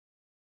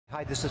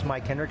Hi, this is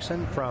Mike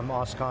Hendrickson from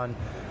OSCON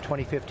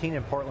 2015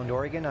 in Portland,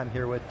 Oregon. I'm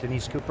here with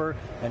Denise Cooper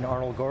and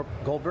Arnold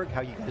Goldberg.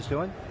 How are you guys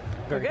doing?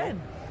 Very good.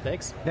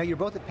 Thanks. Now, you're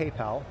both at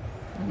PayPal.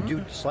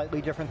 You do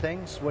slightly different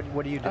things.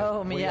 What do you do?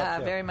 Oh, yeah,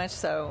 very much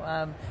so.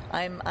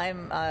 I'm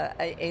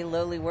a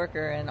lowly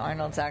worker, and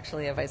Arnold's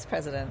actually a vice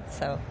president.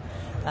 So,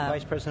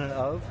 Vice president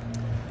of?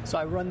 So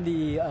I run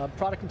the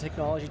product and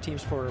technology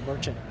teams for a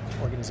merchant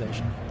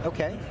organization.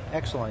 Okay,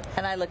 excellent.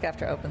 And I look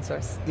after open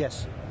source.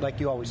 Yes, like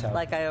you always have.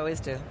 Like I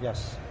always do.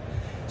 Yes.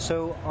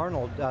 So,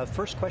 Arnold,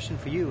 first question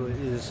for you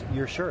is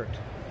your shirt.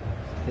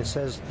 It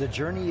says, the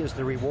journey is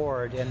the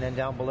reward, and then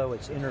down below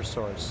it's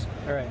InnerSource.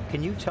 All right.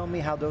 Can you tell me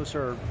how those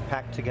are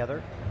packed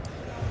together?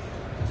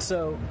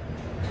 So,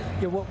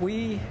 what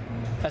we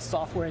as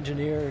software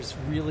engineers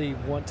really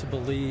want to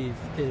believe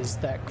is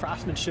that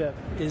craftsmanship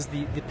is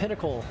the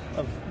pinnacle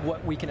of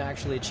what we can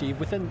actually achieve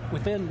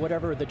within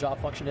whatever the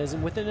job function is.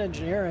 And within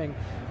engineering,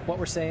 what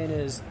we're saying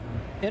is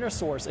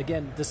InnerSource,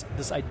 again,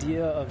 this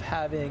idea of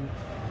having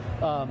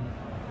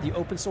the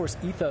open source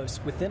ethos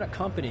within a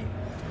company,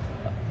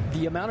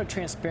 the amount of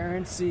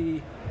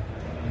transparency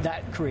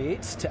that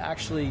creates to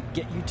actually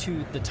get you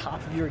to the top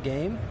of your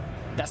game,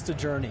 that's the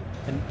journey.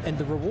 And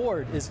the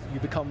reward is you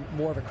become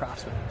more of a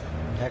craftsman.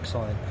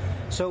 Excellent.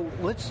 So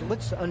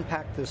let's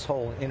unpack this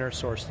whole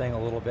InnerSource thing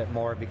a little bit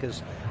more,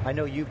 because I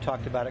know you've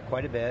talked about it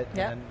quite a bit,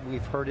 and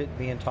we've heard it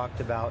being talked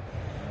about.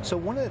 So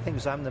one of the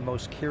things I'm the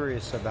most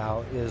curious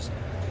about is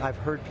I've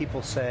heard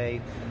people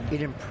say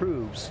it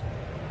improves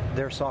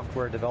their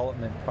software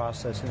development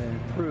process and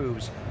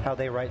improves how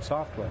they write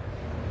software.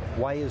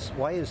 Why is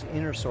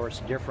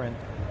InnerSource different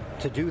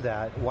to do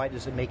that? Why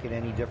does it make it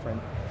any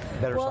different,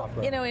 better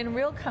software? Well, in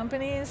real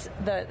companies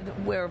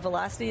where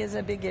velocity is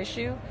a big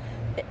issue,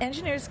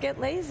 engineers get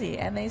lazy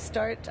and they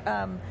start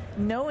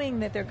knowing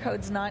that their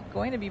code's not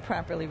going to be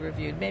properly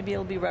reviewed. Maybe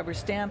it'll be rubber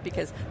stamped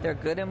because they're a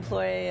good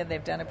employee and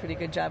they've done a pretty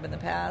good job in the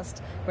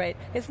past, right?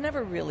 It's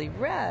never really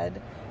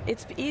read.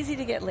 It's easy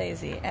to get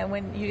lazy, and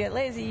when you get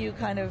lazy, you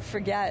kind of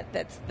forget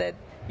that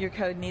your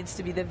code needs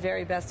to be the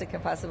very best it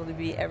can possibly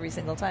be every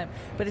single time.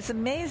 But it's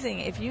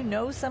amazing if you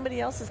know somebody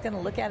else is going to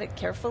look at it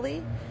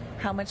carefully,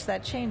 how much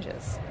that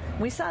changes.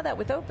 We saw that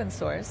with open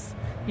source.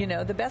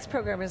 The best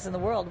programmers in the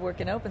world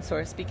work in open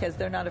source because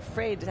they're not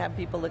afraid to have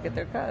people look at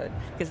their code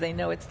because they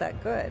know it's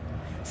that good.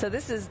 So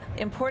this is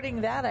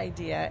importing that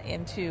idea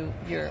into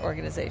your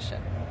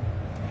organization.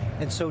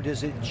 And so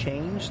does it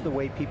change the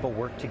way people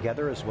work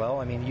together as well?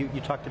 I mean, you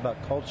talked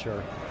about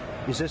culture.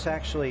 Is this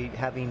actually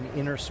having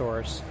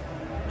InnerSource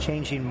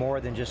changing more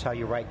than just how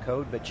you write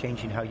code, but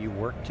changing how you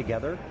work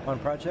together on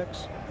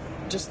projects?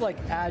 Just like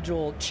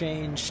Agile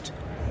changed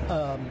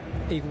a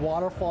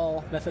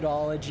waterfall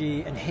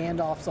methodology and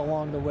handoffs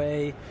along the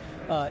way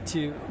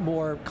to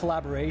more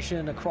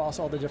collaboration across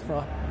all the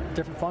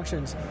different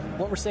functions,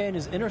 what we're saying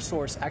is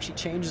InnerSource actually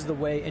changes the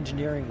way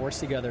engineering works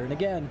together. And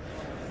again,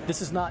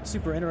 this is not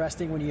super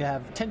interesting when you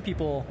have 10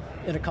 people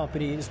in a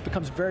company. This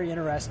becomes very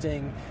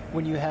interesting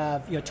when you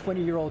have a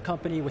 20-year-old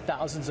company with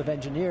thousands of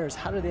engineers.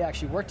 How do they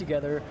actually work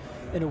together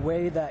in a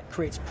way that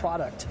creates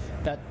product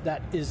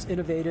that is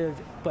innovative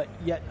but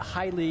yet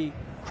highly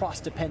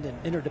cross-dependent,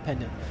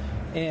 interdependent?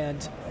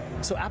 And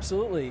so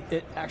absolutely,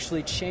 it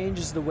actually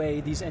changes the way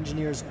these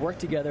engineers work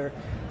together,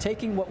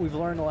 taking what we've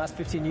learned the last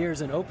 15 years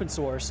in open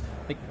source,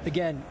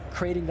 again,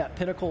 creating that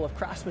pinnacle of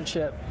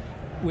craftsmanship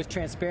with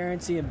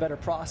transparency and better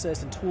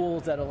process and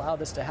tools that allow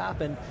this to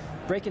happen,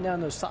 breaking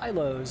down those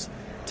silos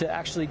to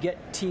actually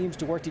get teams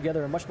to work together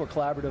in a much more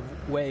collaborative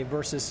way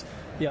versus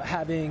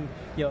having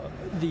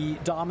the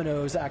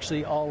dominoes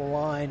actually all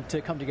align to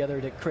come together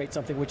to create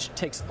something which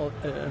takes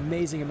an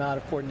amazing amount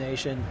of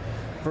coordination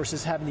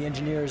versus having the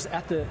engineers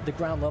at the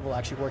ground level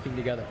actually working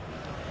together.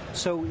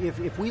 So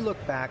if we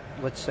look back,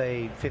 let's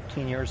say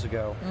 15 years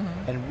ago,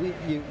 and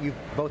you've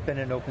both been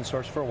in open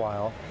source for a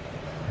while,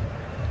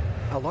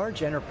 a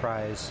large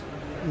enterprise,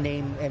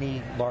 name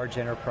any large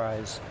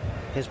enterprise,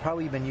 has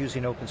probably been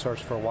using open source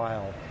for a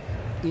while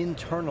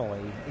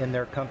internally in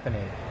their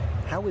company.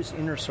 How is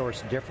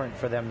InnerSource different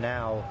for them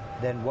now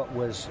than what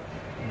was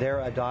their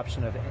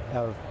adoption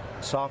of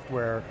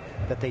software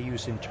that they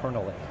use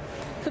internally?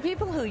 So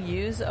people who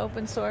use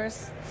open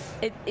source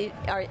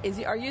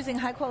are using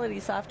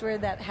high-quality software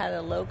that had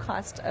a low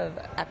cost of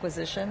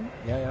acquisition.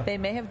 They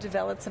may have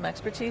developed some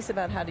expertise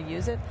about how to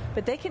use it,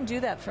 but they can do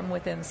that from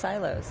within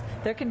silos.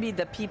 There can be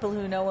the people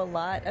who know a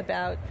lot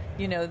about,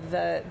 the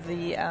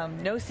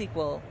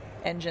NoSQL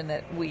engine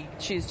that we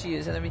choose to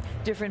use, and there will be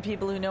different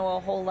people who know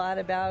a whole lot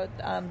about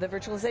the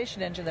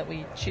virtualization engine that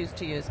we choose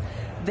to use.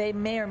 They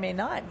may or may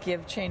not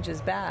give changes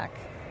back,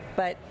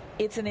 but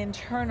it's an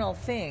internal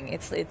thing.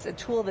 It's a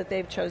tool that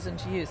they've chosen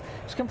to use.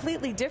 It's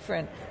completely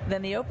different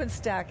than the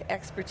OpenStack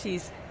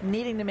expertise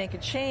needing to make a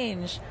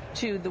change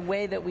to the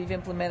way that we've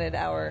implemented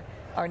our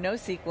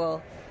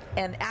NoSQL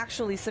and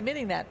actually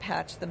submitting that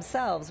patch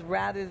themselves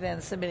rather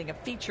than submitting a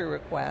feature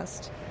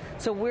request.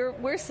 So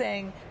we're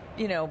saying,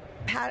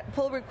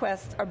 pull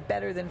requests are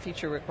better than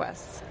feature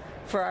requests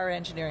for our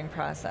engineering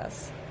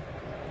process.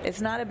 It's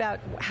not about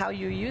how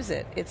you use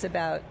it. It's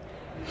about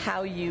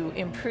how you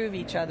improve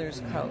each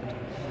other's code.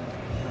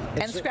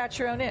 And scratch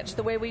your own itch,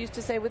 the way we used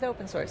to say with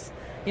open source.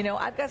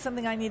 I've got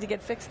something I need to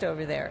get fixed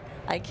over there.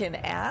 I can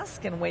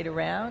ask and wait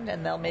around,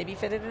 and they'll maybe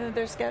fit it into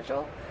their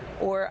schedule,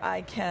 or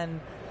I can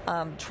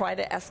try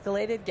to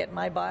escalate it, get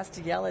my boss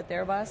to yell at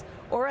their boss,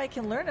 or I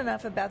can learn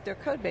enough about their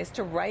code base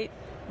to write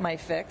my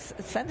fix,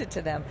 send it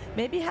to them,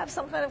 maybe have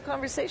some kind of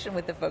conversation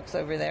with the folks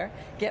over there,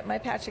 get my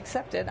patch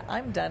accepted.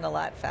 I'm done a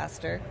lot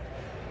faster,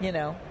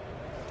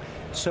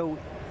 So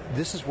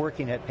this is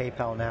working at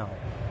PayPal now,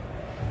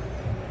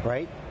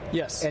 right?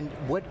 Yes. And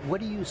what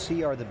do you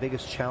see are the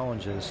biggest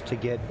challenges to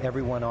get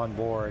everyone on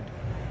board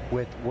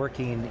with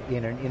working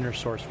in an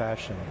InnerSource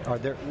fashion? Are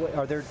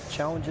there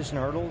challenges and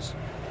hurdles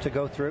to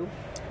go through?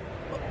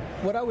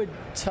 What I would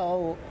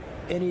tell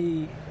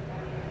any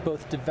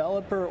both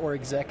developer or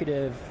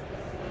executive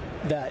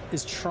that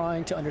is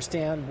trying to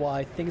understand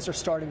why things are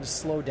starting to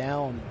slow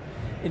down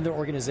in their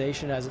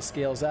organization as it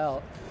scales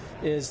out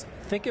is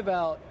think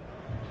about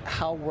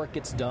how work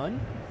gets done.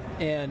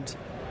 And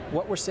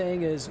what we're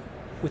saying is,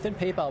 within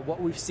PayPal,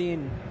 what we've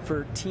seen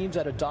for teams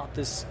that adopt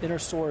this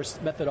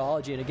InnerSource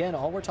methodology, and again,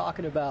 all we're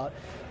talking about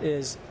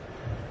is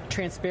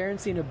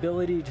transparency and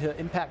ability to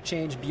impact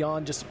change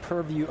beyond just the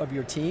purview of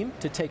your team,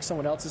 to take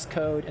someone else's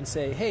code and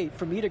say, hey,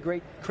 for me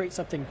to create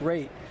something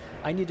great,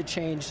 I need to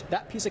change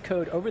that piece of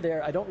code over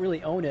there. I don't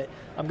really own it.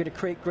 I'm going to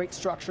create great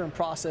structure and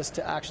process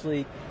to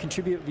actually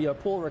contribute via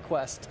pull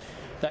request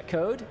that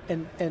code,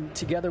 and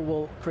together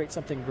we'll create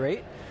something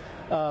great.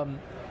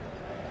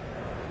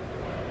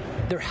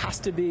 There has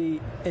to be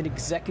an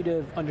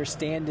executive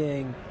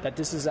understanding that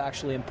this is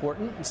actually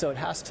important, and so it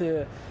has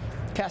to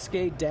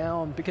cascade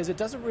down, because it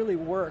doesn't really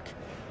work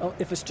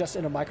if it's just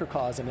in a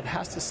microcosm. It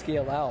has to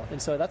scale out. And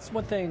so that's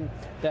one thing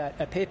that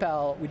at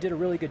PayPal we did a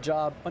really good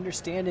job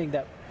understanding,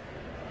 that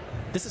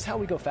this is how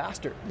we go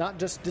faster. Not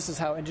just this is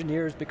how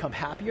engineers become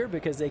happier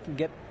because they can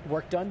get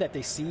work done that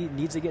they see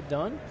needs to get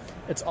done.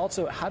 It's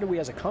also how do we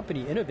as a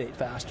company innovate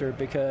faster,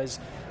 because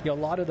a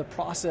lot of the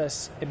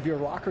process and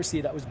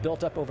bureaucracy that was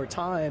built up over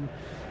time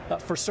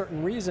for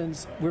certain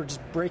reasons, we're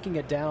just breaking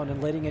it down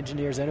and letting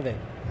engineers innovate.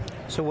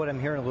 So what I'm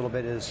hearing a little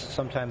bit is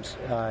sometimes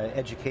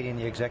educating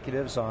the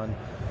executives on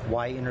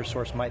why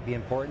InnerSource might be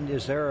important.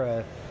 Is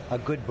there a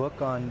good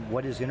book on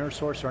what is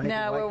InnerSource or anything like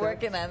that? No, we're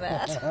working on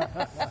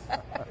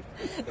that.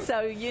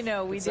 So,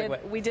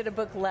 we did a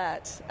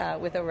booklet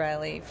with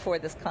O'Reilly for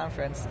this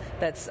conference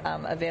that's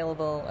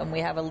available, and we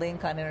have a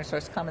link on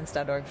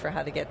InnerSourceCommons.org for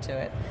how to get to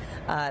it.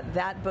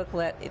 That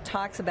booklet, it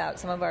talks about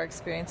some of our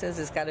experiences.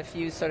 It's got a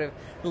few sort of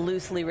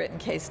loosely written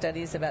case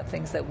studies about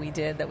things that we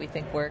did that we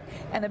think work,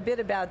 and a bit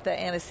about the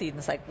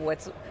antecedents, like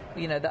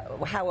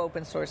how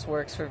open source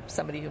works for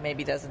somebody who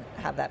maybe doesn't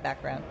have that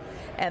background.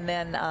 And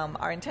then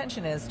our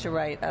intention is to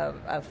write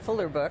a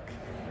fuller book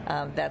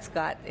that's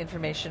got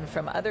information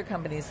from other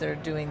companies that are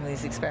doing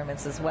these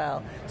experiments as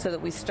well, so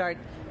that we start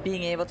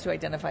being able to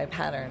identify a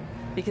pattern.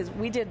 Because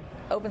we did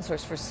open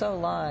source for so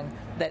long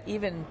that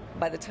even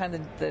by the time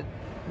the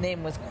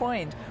name was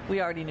coined,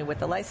 we already knew what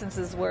the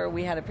licenses were.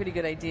 We had a pretty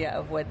good idea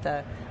of what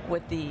the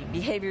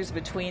behaviors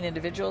between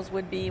individuals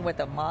would be, what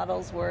the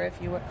models were,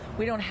 if you will.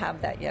 We don't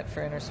have that yet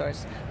for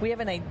InnerSource. We have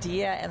an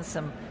idea and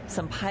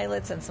some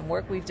pilots and some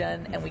work we've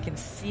done, and we can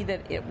see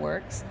that it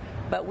works.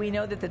 But we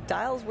know that the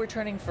dials we're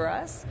turning for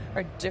us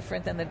are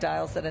different than the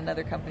dials that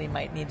another company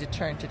might need to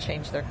turn to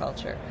change their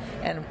culture.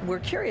 And we're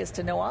curious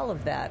to know all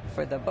of that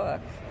for the book.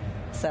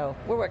 So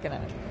we're working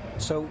on it.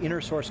 So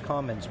InnerSource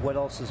Commons, what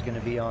else is going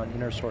to be on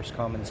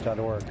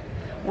InnerSourceCommons.org?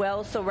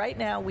 Well, so right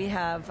now we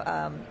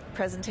have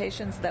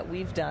presentations that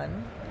we've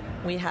done.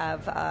 We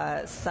have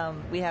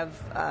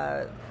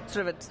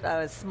sort of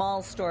a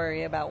small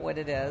story about what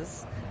it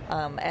is,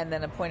 and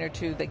then a point or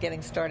two, the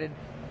Getting Started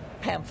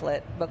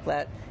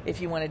booklet,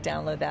 if you want to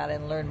download that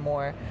and learn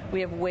more.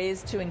 We have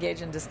ways to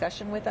engage in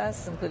discussion with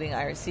us, including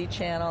IRC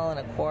channel and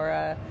a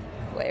Quora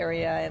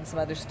area and some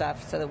other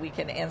stuff, so that we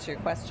can answer your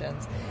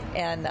questions.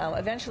 And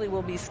eventually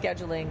we'll be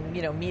scheduling,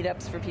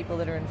 meetups for people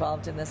that are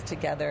involved in this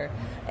together,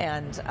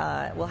 and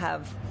we'll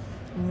have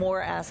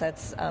more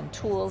assets,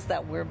 tools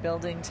that we're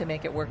building to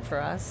make it work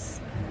for us.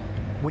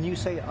 When you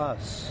say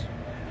us,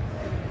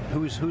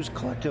 who's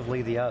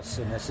collectively the us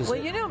in this? Well,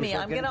 you know me.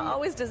 I'm going to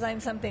always design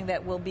something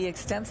that will be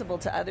extensible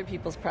to other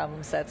people's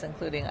problem sets,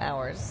 including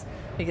ours,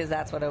 because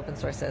that's what open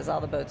source is.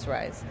 All the boats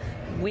rise.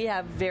 We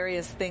have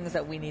various things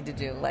that we need to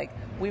do. Like,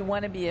 we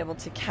want to be able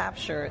to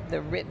capture the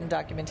written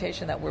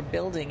documentation that we're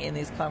building in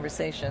these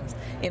conversations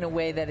in a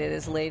way that it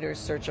is later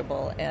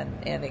searchable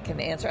and it can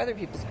answer other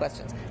people's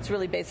questions. It's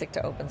really basic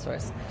to open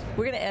source.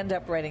 We're going to end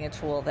up writing a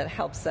tool that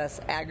helps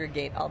us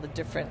aggregate all the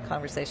different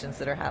conversations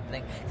that are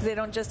happening, because they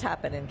don't just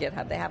happen in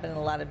GitHub. They happen in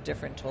a lot of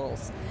different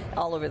tools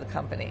all over the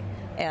company.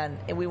 And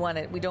we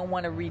don't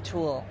want to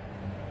retool.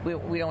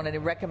 We don't want to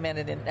recommend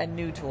a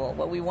new tool.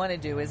 What we want to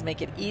do is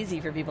make it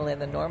easy for people in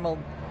the normal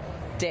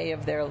day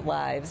of their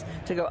lives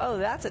to go, oh,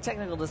 that's a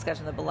technical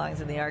discussion that belongs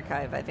in the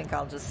archive. I think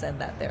I'll just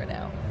send that there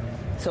now.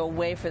 So a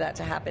way for that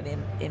to happen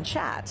in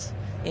chat,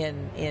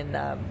 in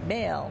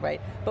mail,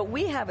 right? But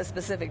we have a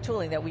specific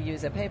tooling that we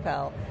use at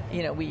PayPal.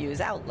 We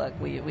use Outlook.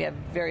 We have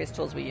various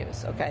tools we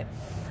use, okay?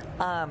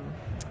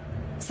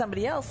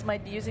 Somebody else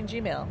might be using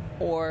Gmail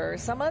or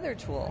some other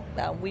tool.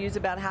 We use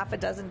about half a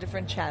dozen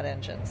different chat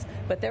engines,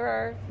 but there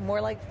are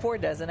more like 4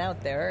 dozen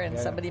out there, and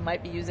somebody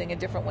might be using a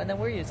different one than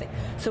we're using.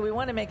 So we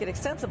want to make it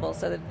extensible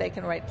so that they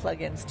can write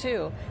plugins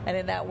too, and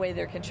in that way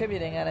they're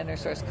contributing on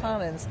InnerSource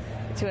Commons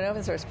to an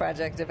open source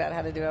project about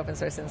how to do open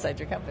source inside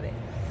your company.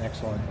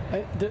 Excellent.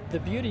 The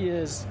beauty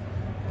is,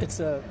 it's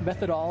a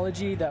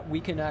methodology that we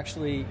can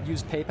actually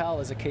use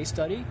PayPal as a case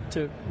study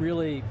to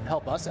really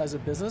help us as a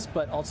business,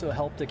 but also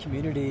help the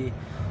community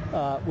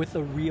with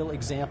a real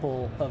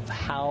example of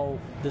how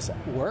this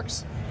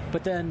works.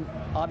 But then,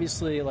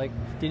 obviously, like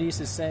Denise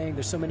is saying,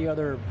 there's so many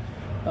other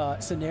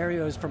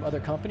scenarios from other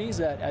companies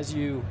that as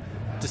you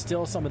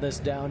distill some of this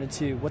down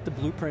into what the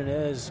blueprint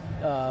is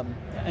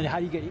and how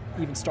do you get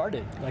even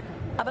started.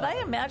 But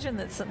I imagine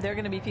that there are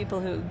going to be people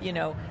who,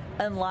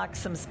 unlock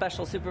some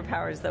special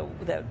superpowers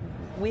that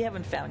we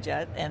haven't found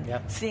yet, and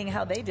seeing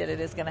how they did it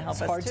is going to help us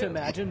too. It's hard to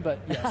imagine, but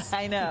yes.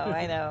 I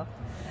know.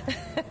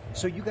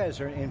 So you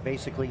guys are in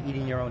basically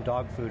eating your own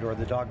dog food, or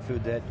the dog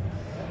food that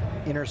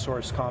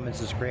InnerSource Commons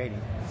is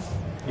creating.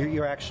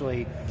 You're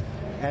actually,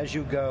 as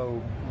you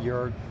go,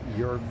 you're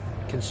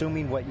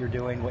consuming what you're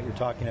doing, what you're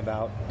talking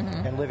about,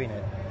 and living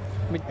it,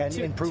 and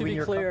improving to be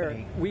your clear,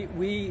 company.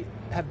 We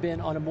have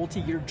been on a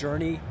multi-year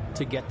journey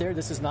to get there.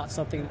 This is not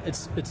something.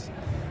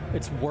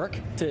 It's work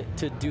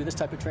to do this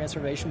type of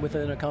transformation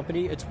within a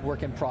company. It's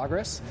work in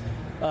progress.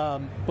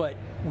 But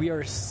we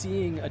are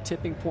seeing a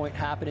tipping point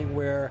happening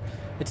where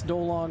it's no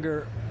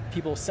longer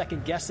people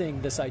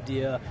second-guessing this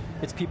idea.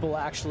 It's people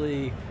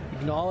actually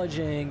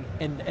acknowledging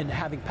and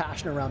having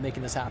passion around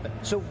making this happen.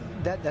 So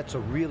that's a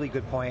really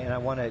good point, and I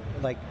want to,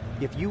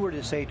 if you were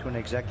to say to an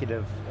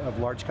executive of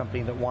a large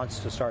company that wants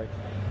to start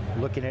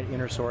looking at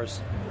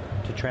InnerSource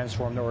to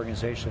transform their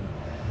organization,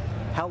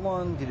 how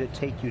long did it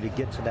take you to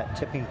get to that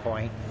tipping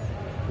point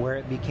where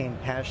it became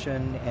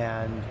passion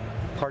and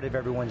part of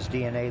everyone's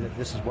DNA that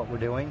this is what we're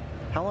doing?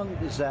 How long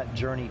does that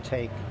journey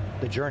take,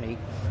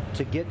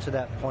 to get to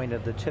that point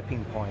of the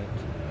tipping point?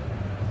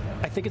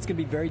 I think it's going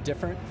to be very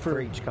different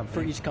for each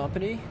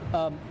company.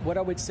 What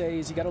I would say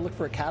is you got to look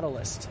for a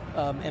catalyst,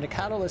 and a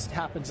catalyst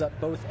happens at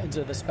both ends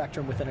of the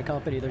spectrum within a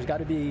company. There's got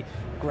to be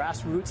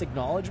grassroots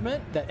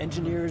acknowledgement that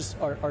engineers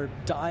are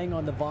dying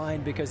on the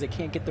vine because they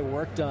can't get their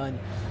work done,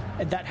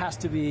 and that has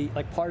to be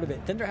part of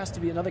it. Then there has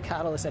to be another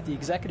catalyst at the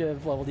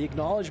executive level, the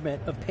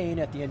acknowledgement of pain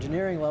at the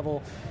engineering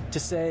level, to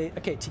say,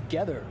 okay,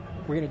 together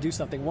we're going to do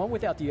something. One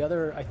without the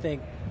other, I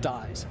think,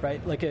 dies,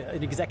 right? Like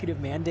an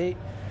executive mandate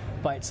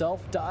by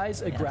itself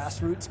dies. A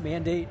grassroots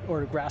mandate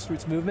or a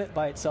grassroots movement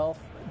by itself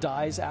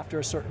dies after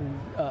a certain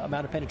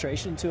amount of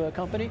penetration to a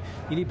company.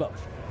 You need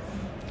both.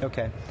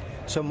 Okay.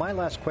 So my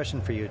last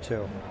question for you,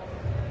 too,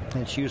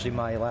 and it's usually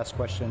my last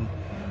question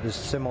is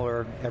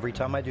similar every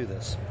time I do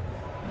this.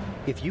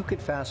 If you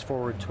could fast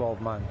forward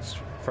 12 months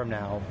from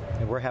now,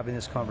 and we're having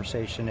this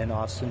conversation in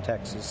Austin,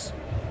 Texas,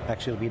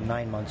 actually it'll be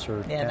 9 months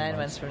or 10 9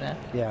 months from now.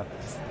 Yeah.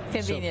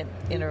 Convenient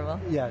interval.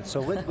 Yeah,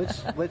 so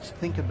let's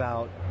think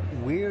about,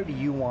 where do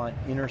you want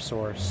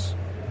InnerSource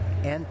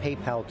and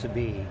PayPal to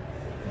be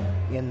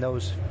in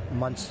those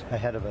months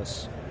ahead of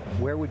us?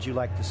 Where would you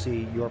like to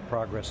see your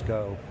progress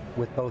go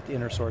with both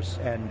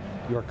InnerSource and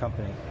your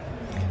company?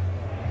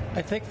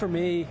 I think for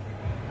me,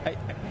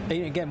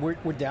 again,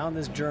 we're down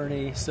this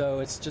journey, so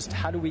it's just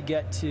how do we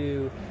get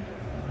to,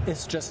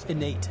 it's just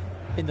innate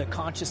in the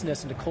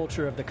consciousness and the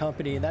culture of the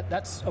company, and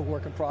that's a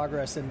work in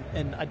progress,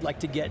 and I'd like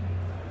to get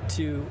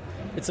to,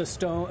 it's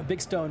a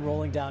big stone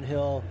rolling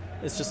downhill.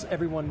 It's just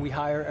everyone we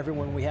hire,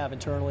 everyone we have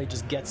internally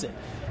just gets it,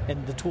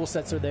 and the tool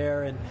sets are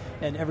there,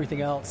 and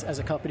everything else as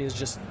a company is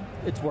just,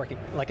 it's working.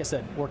 Like I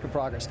said, work in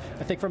progress.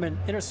 I think from an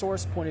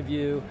InnerSource point of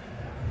view,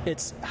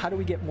 it's how do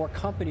we get more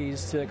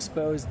companies to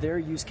expose their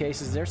use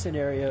cases, their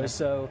scenarios.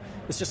 So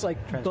it's just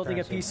like building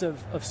a piece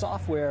of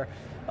software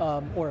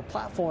or a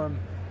platform.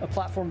 A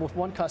platform with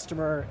one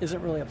customer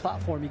isn't really a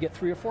platform. You get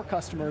 3 or 4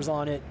 customers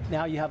on it.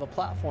 Now you have a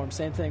platform.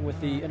 Same thing with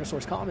the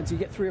InnerSource Commons. You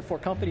get 3 or 4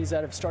 companies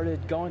that have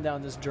started going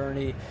down this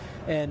journey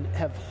and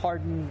have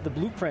hardened the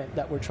blueprint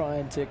that we're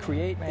trying to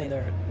create in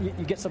there.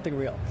 You get something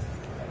real.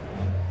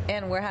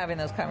 And we're having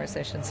those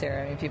conversations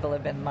here. I mean, people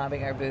have been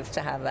mobbing our booth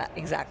to have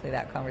exactly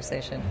that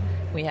conversation.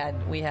 We had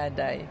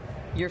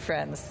your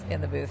friends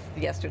in the booth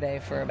yesterday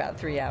for about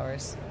 3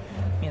 hours.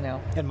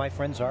 And my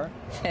friends are?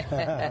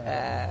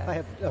 I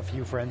have a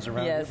few friends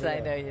around. Yes, I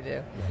know you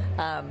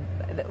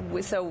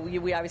do. So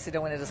we obviously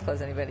don't want to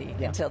disclose anybody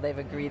until they've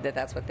agreed that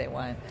that's what they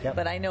want. Yep.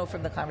 But I know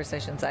from the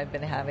conversations I've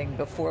been having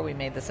before we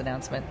made this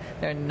announcement,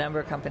 there are a number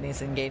of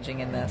companies engaging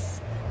in this,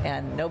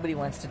 and nobody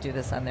wants to do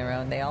this on their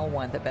own. They all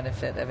want the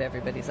benefit of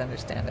everybody's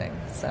understanding.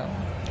 So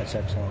that's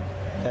excellent.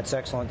 That's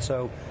excellent.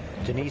 So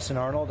Denise and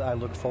Arnold, I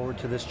look forward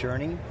to this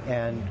journey,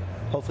 and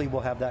hopefully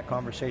we'll have that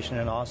conversation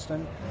in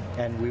Austin,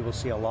 and we will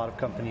see a lot of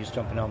companies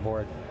jumping on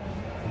board.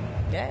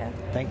 Yeah.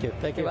 Thank you.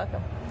 Thank you. You're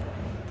welcome.